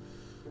 بعد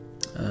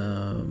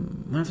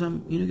من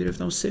رفتم اینو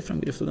گرفتم و صفرم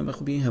گرفته بودم و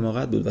خب این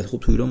حماقت بود و خب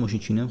تو ایران ماشین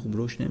چینی هم خوب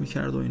رشد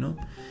نمی‌کرد و اینا،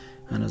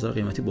 از نظر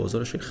قیمتی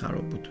بازارش خیلی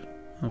خراب بود.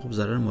 من خب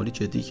ضرر مالی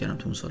جدی کردم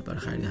تو اون سال برای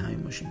خرید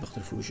همین ماشین به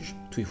خاطر فروشش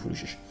توی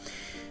فروشش.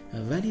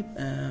 ولی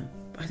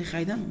وقتی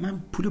خریدم من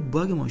پول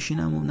باگ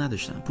ماشینمو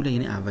نداشتم، پول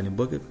یعنی اولین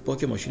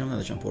باگ ماشینمو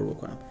نداشتم پر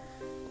بکنم،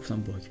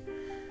 گفتم باگ.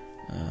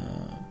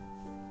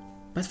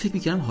 بعد فکر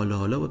می‌کردم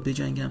حالا باید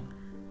بجنگم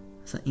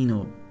مثلا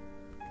اینو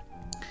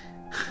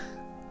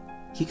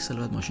 1 سال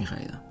بعد ماشین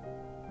خریدم.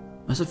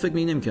 مثلا فکر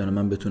نمی‌کردم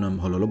من بتونم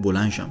حالا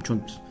بلند شم،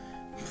 چون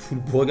فول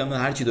باگم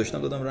هر چی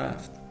داشتم دادم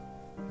رفت.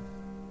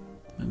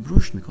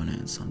 رشد میکنه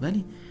انسان.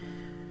 ولی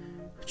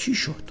چی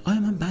شد؟ آیا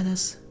من بعد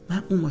از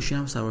من اون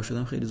ماشینم سوار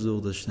شدم خیلی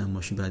ذوق داشتم،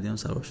 ماشین بعدی هم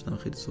سوار شدم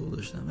خیلی ذوق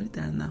داشتم، ولی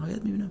در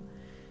نهایت میبینم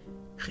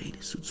خیلی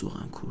زود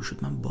ذوقم کور شد.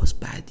 من باز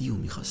بعدیو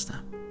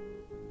میخواستم،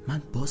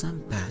 من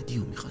بازم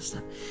بعدیو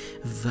میخواستم.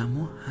 و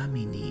ما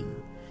همینیم.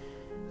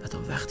 و تا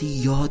وقتی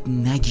یاد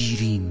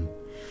نگیریم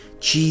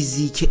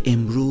چیزی که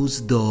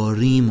امروز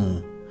داریم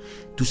و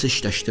دوستش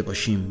داشته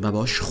باشیم و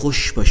باش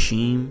خوش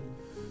باشیم،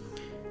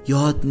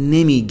 یاد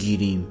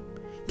نمیگیریم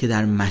که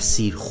در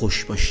مسیر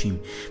خوش باشیم.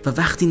 و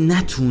وقتی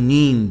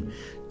نتونیم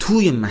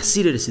توی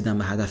مسیر رسیدن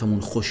به هدفمون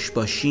خوش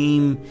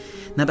باشیم،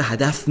 نه به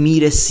هدف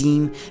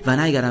میرسیم و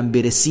نه اگرم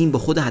برسیم با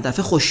خود هدف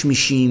خوش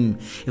میشیم.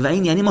 و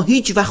این یعنی ما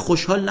هیچ وقت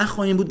خوشحال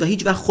نخواهیم بود و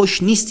هیچ وقت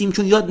خوش نیستیم،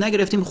 چون یاد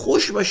نگرفتیم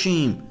خوش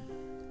باشیم.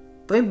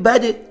 و این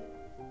بده.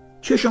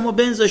 چه شما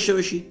بنز داشته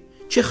باشی،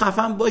 چه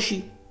خفن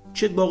باشی،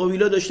 چه باغ و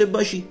ویلا داشته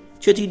باشی،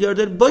 چه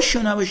تیلیاردر باشی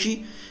و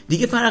نباشی،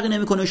 دیگه فرقی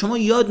نمیکنه. شما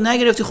یاد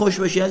نگرفتی خوش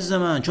باشی عزیز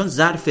من، چون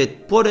ظرفت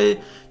پره،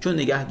 چون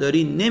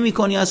نگهداری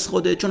نمیکنی از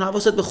خودت، چون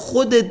حواست به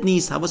خودت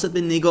نیست، حواست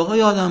به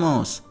نگاه‌های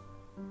آدماست.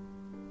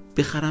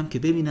 بخرم که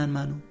ببینن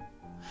منو،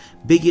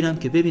 بگیرم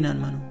که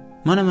ببینن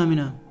منم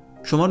همینم،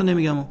 شما رو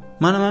نمیگم،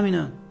 منم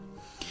همینم.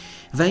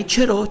 و این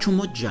چرا؟ چون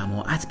ما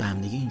جماعت به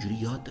هم دیگه اینجوری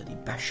یاد دادیم.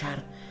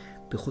 بشر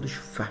به خودش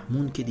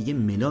فهمون که دیگه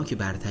ملاک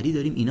برتری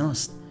داریم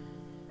ایناست.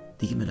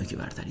 دیگه ملاک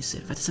برتری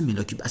ثروت،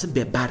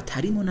 اصلا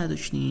برتری ما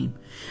نداشتیم.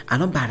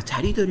 الان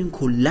برتری داریم،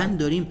 کلن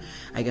داریم.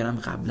 اگرم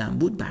قبلا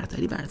بود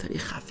برتری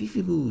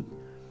خفیفی بود،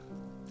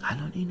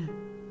 الان اینه.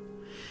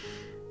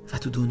 و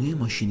تو دنیای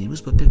ماشینی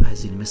امروز باید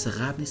بپذیریم مثل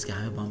قبل نیست که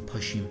همه با هم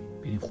پاشیم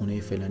بریم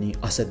خونه فلانی.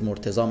 اسد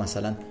مرتضی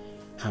مثلا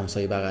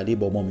همسایه بغلی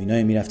با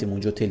مامینای میرفتیم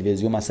اونجا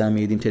تلویزیون مثلا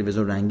میدیدیم،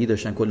 تلویزیون رنگی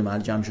داشتن، کل محل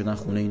جمع شدن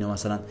خونه اینا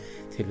مثلا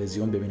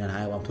تلویزیون ببینن،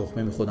 همه هم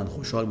تخمه میخوردن،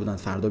 خوشحال بودن.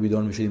 فردا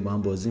بیدار میشدیم با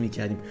هم بازی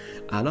میکردیم.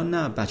 الان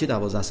نه، بچه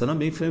 12 سالم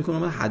به این فکر میکنه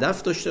من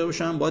هدف داشته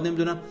باشم، باید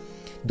نمیدونم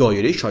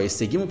دایره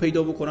شایستگیمو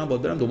پیدا بکنم،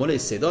 باید برم دنبال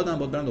استعدادم،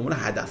 باید برم دنبال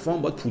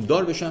هدفام، باید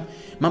پولدار بشم،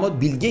 من باید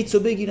بیل گیتسو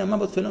بگیرم، من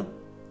باید فلان.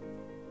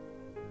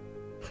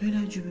 خیلی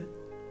عجیبه.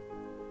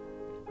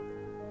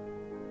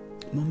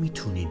 ما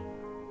میتونیم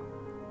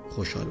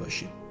خوشحال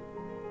باشیم.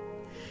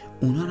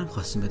 اونا هم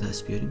خواستیم به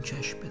دست بیاریم،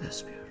 چشم به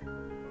دست بیار.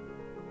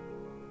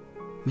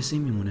 مثل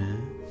این میمونه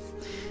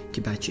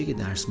که بچه‌ای که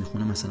درس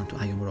میخونه مثلا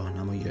تو ایام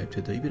راهنمایی یا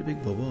ابتدایی بره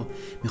بگه بابا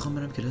میخوام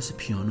برم کلاس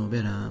پیانو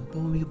برم،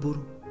 بابا میگه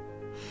برو،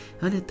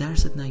 ولی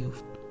درست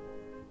نیفت.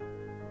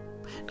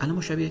 الان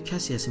ما شبیه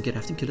کسی هستیم که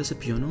رفتیم کلاس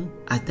پیانو،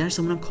 از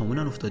درسمون هم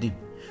کاملا افتادیم،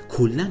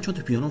 کلا چون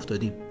تو پیانو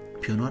افتادیم،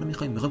 پیانو رو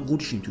میخوایم قول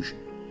شیم توش،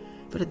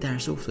 ولی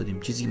درس افتادیم.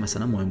 چیزی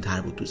مثلا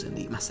مهمتر بود تو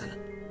زندگی، مثلا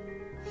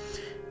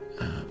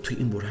توی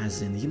این بره از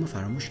زندگی ما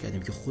فراموش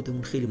کردیم که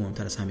خودمون خیلی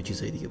مهمتر از همه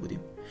چیزهای دیگه بودیم.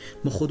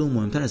 ما خودمون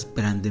مهمتر از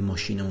برند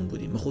ماشینمون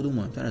بودیم، ما خودمون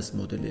مهمتر از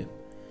مدل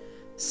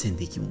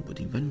زندگیمون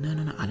بودیم. ولی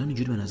نه الان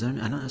اینجوری به نظر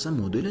میاد الان اصلا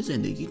مدل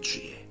زندگی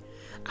چیه؟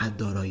 از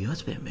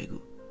داراییات بهم بگو.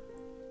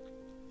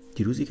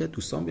 دیروز یک از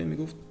دوستان بهم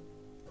میگفت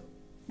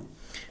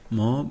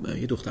ما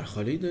یه دختر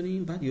خاله‌ای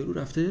داریم، بعد یارو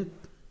رفته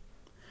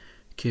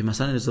که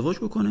مثلا ازدواج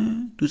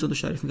بکنه، دوستان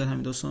داشت تعریف می‌کرد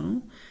همین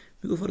داستانو،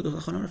 میگفت دختر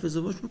خاله‌ام رفت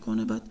ازدواج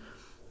بکنه، بعد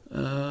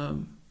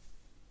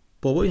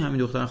بابای همین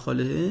دختر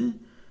خاله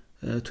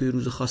توی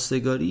روز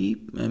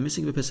خواستگاری مثل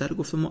که به پسر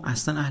گفت ما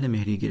اصلا اهل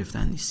مهریه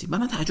گرفتن نیستیم.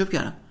 بعد من تعجب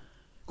کردم،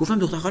 گفتم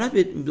دختر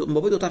خالت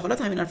بابای دختر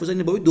خالت همین حرفا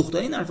زدن، بابای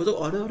دختری این حرفا زد.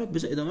 آره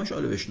بذار ادامهش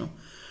حالا بشنو.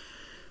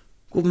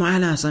 گفت ما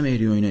اصلا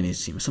مهریه و اینا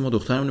نیستیم، مثلا ما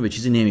دخترمون رو به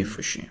چیزی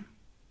نمیفروشیم،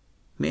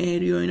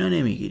 مهریه و اینا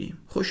نمیگیریم،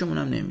 خوشمون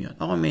هم نمیاد،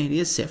 آقا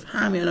مهریه صفر.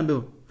 همین الان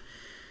به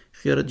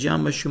خیارات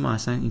جمع باشی، ما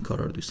اصلا این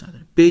کارا رو دوست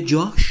نداریم.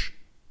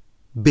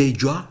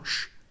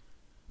 بجاش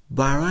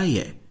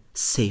برای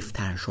سیف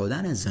تر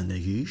شدن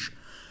زندگیش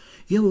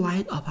یه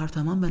واحد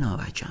آپارتمان به نام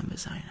بچه‌م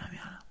بزنین.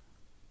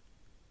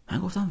 من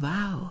گفتم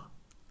واو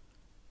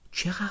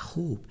چقدر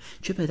خوب،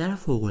 چه پدر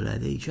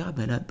فوق‌العاده‌ای،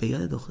 چقدر به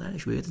یاد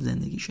دخترش، به یاد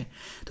زندگیشه.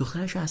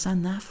 دخترش اصلا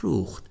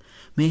نفروخت،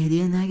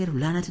 مهریه نگرفت.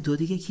 لعنت تو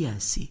دیگه کی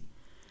هستی؟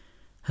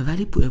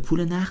 ولی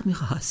پول نقد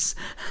میخواست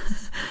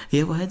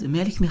یه واحد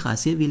ملک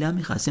میخواست، یه ویلا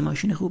میخواست، یه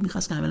ماشین خوب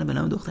میخواست که اولا به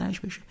نام دخترش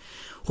بشه.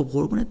 خب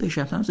قربونت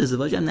بشم، تو هم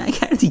ازدواج هم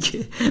نکردی که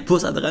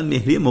پس حداقل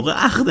مهریه موقع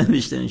عقد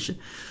نوشته میشه.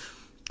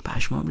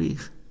 پشمام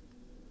ریخت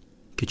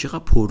که چقدر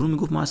پررو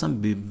میگفت ما اصلا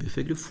به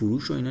فکر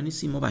فروش و اینا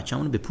نیستیم، ما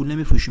بچه‌مون رو به پول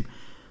نمیفروشیم.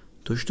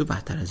 تو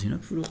بدتر از اینا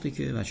فروختی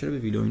که بچه رو به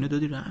ویلا اینا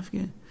دادی رفت.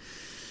 که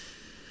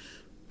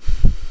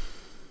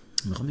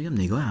میخوام بگم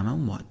نگاه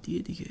هممون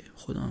مادیه دیگه،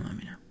 خودم هم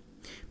همینم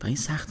و این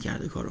سخت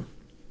کرده کارو.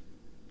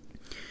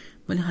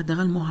 ولی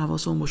حداقل ما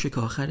حواسمون باشه که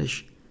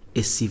آخرش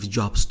استیو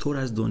جابز طور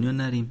از دنیا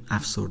نریم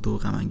افسرده و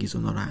غم انگیز و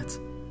ناراحت.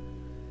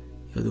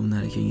 یادمون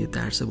نره که این یه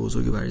درس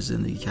بزرگ برای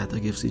زندگی که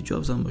حتی استیو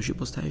جابز هم باشی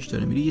باز تهش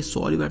داره میری یه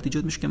سوالی برات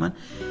ایجاد میشه که من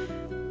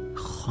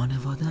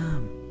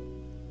خانواده‌ام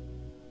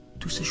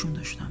دوستشون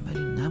داشتم ولی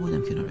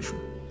نبودم کنارشون،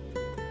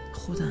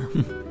 خودم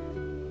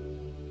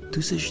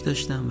دوستش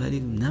داشتم ولی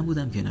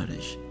نبودم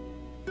کنارش.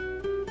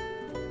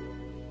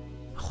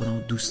 خودم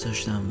رو دوست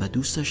داشتم و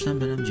دوست داشتم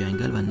برم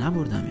جنگل و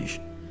نبردمش.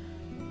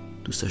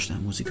 دوست داشتم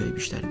موزیکای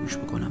بیشتری گوش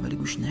بکنم ولی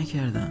گوش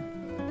نکردم.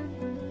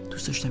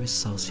 دوست داشتم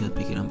سازیات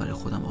بگیرم برای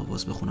خودم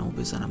آواز بخونم و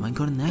بزنم، من این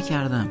کار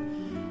نکردم.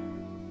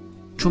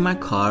 چون من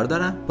کار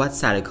دارم، باید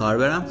سر کار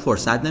برم،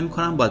 فرصت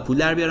نمیکنم، باید پول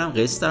در بیارم،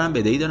 قسط دارم،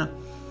 بدهی دارم.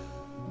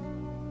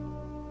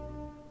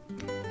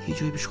 یه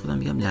جایی پیش خودم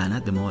میگم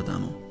لعنت به ما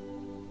آدما،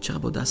 چقدر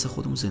با دست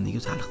خودمون زندگی رو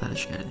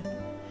تلخ‌ترش کردیم.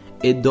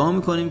 ادعا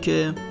میکنیم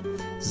که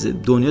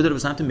دنیا داره به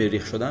سمت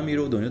مریخ شدن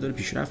میره و دنیا داره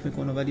پیشرفت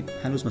میکنه، ولی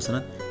هنوز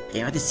مثلا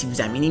قیمت سیب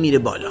زمینی میره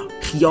بالا،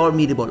 خیار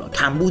میره بالا،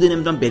 کمبود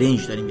نمیدونم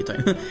برنج داریم یه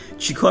تایم.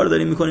 چی کار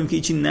داریم میکنیم که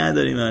هیچی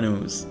نداریم؟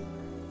 هنوز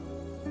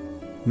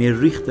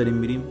مریخ داریم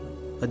میریم،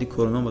 بعد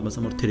کرونا اومد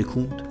مثلا ما رو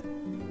ترکوند،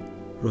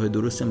 راه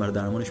درستی برای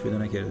درمانش پیدا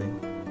نکردیم.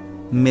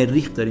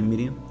 مریخ داریم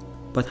میریم،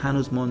 بعد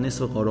هنوز ما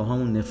نصف قاره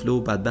هامون نفله و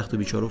بدبخت و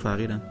بیچاره و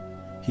فقیرن،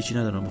 هیچی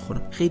ندارم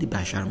بخورم. خیلی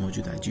بشر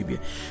موجود عجیبیه.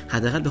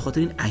 حداقل به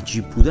خاطر این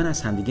عجیب بودن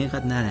از همدیگه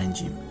اینقدر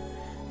نرنجیم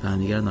و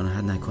همدیگه رو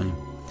ناراحت نکنیم.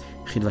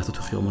 خیلی وقتا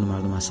تو خیابون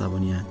مردم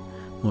عصبانیان.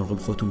 مراقب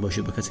خودتون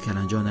باشید، با کسی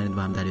کلنجار نرید و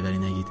هم دریوری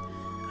نگید.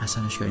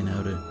 اصلا اشکالی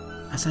نداره،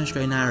 اصلا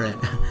اشکالی نداره،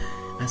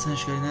 اصلا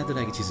اشکالی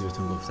نداره اگه چیزی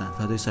بهتون گفتن.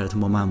 فدای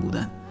سرتون با من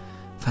بودن،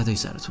 فدای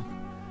سرتون.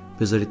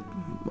 بذارید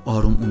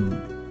آروم اون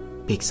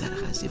بگذره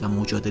قضیه و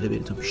مجادله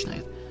بینتون پیش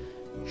نیاد.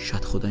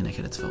 شاید خدای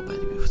نکرده اتفاق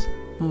بدی بیفته.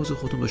 مواظب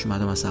خودتون باشید،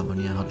 مردم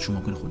عصبانی ان، حالا شما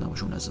کنه خودم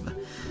باشون نذار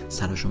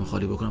سراشون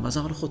خالی بکنم،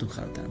 مثلا حالا خودتون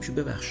خرابتر میشه.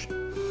 ببخش.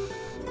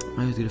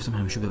 من یاد گرفتم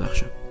همیشه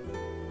ببخشم.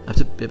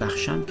 البته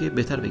ببخشم که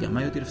بهتر بگم،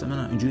 من یاد گرفتم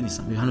من اینجوری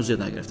نیستم، هنوز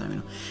یاد نگرفتم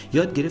اینو.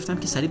 یاد گرفتم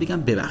که سریع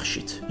بگم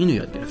ببخشید. اینو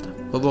یاد گرفتم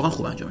و واقعا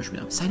خوب انجامش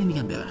میدم. سریع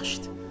میگم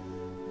ببخشید.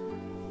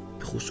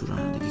 به خصوص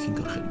رانندگی که این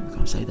کار خیلی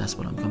میکنم، سریع دست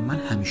بالا میکنم. من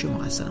همیشه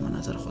مقصرم از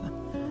نظر خودم.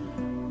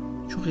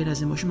 چون غیر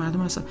از این باشه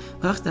مردم هستن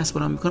وقت دست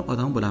بالا میکنم،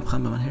 آدما با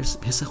لبخند به من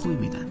حس خوبی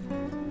میدن.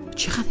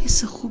 چقدر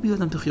حس خوبی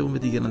آدم تو خیابون به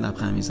دیگران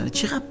لبخند میزنه،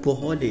 چقدر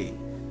باحاله.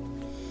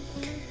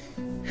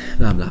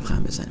 به هم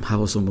لبخند بزنیم،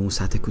 حواسمون به اون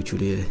سطح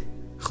کوچولوی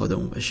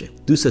خودمون باشه.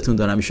 دوستتون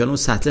دارم، ان شاءالله اون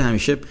سطح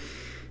همیشه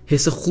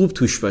حس خوب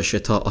توش باشه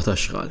تا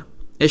آتاشقال.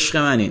 عشق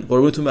منین،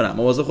 قربونتون برم.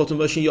 مواظب خودتون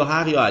باشین. یا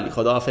حق یا علی.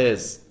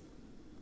 خداحافظ.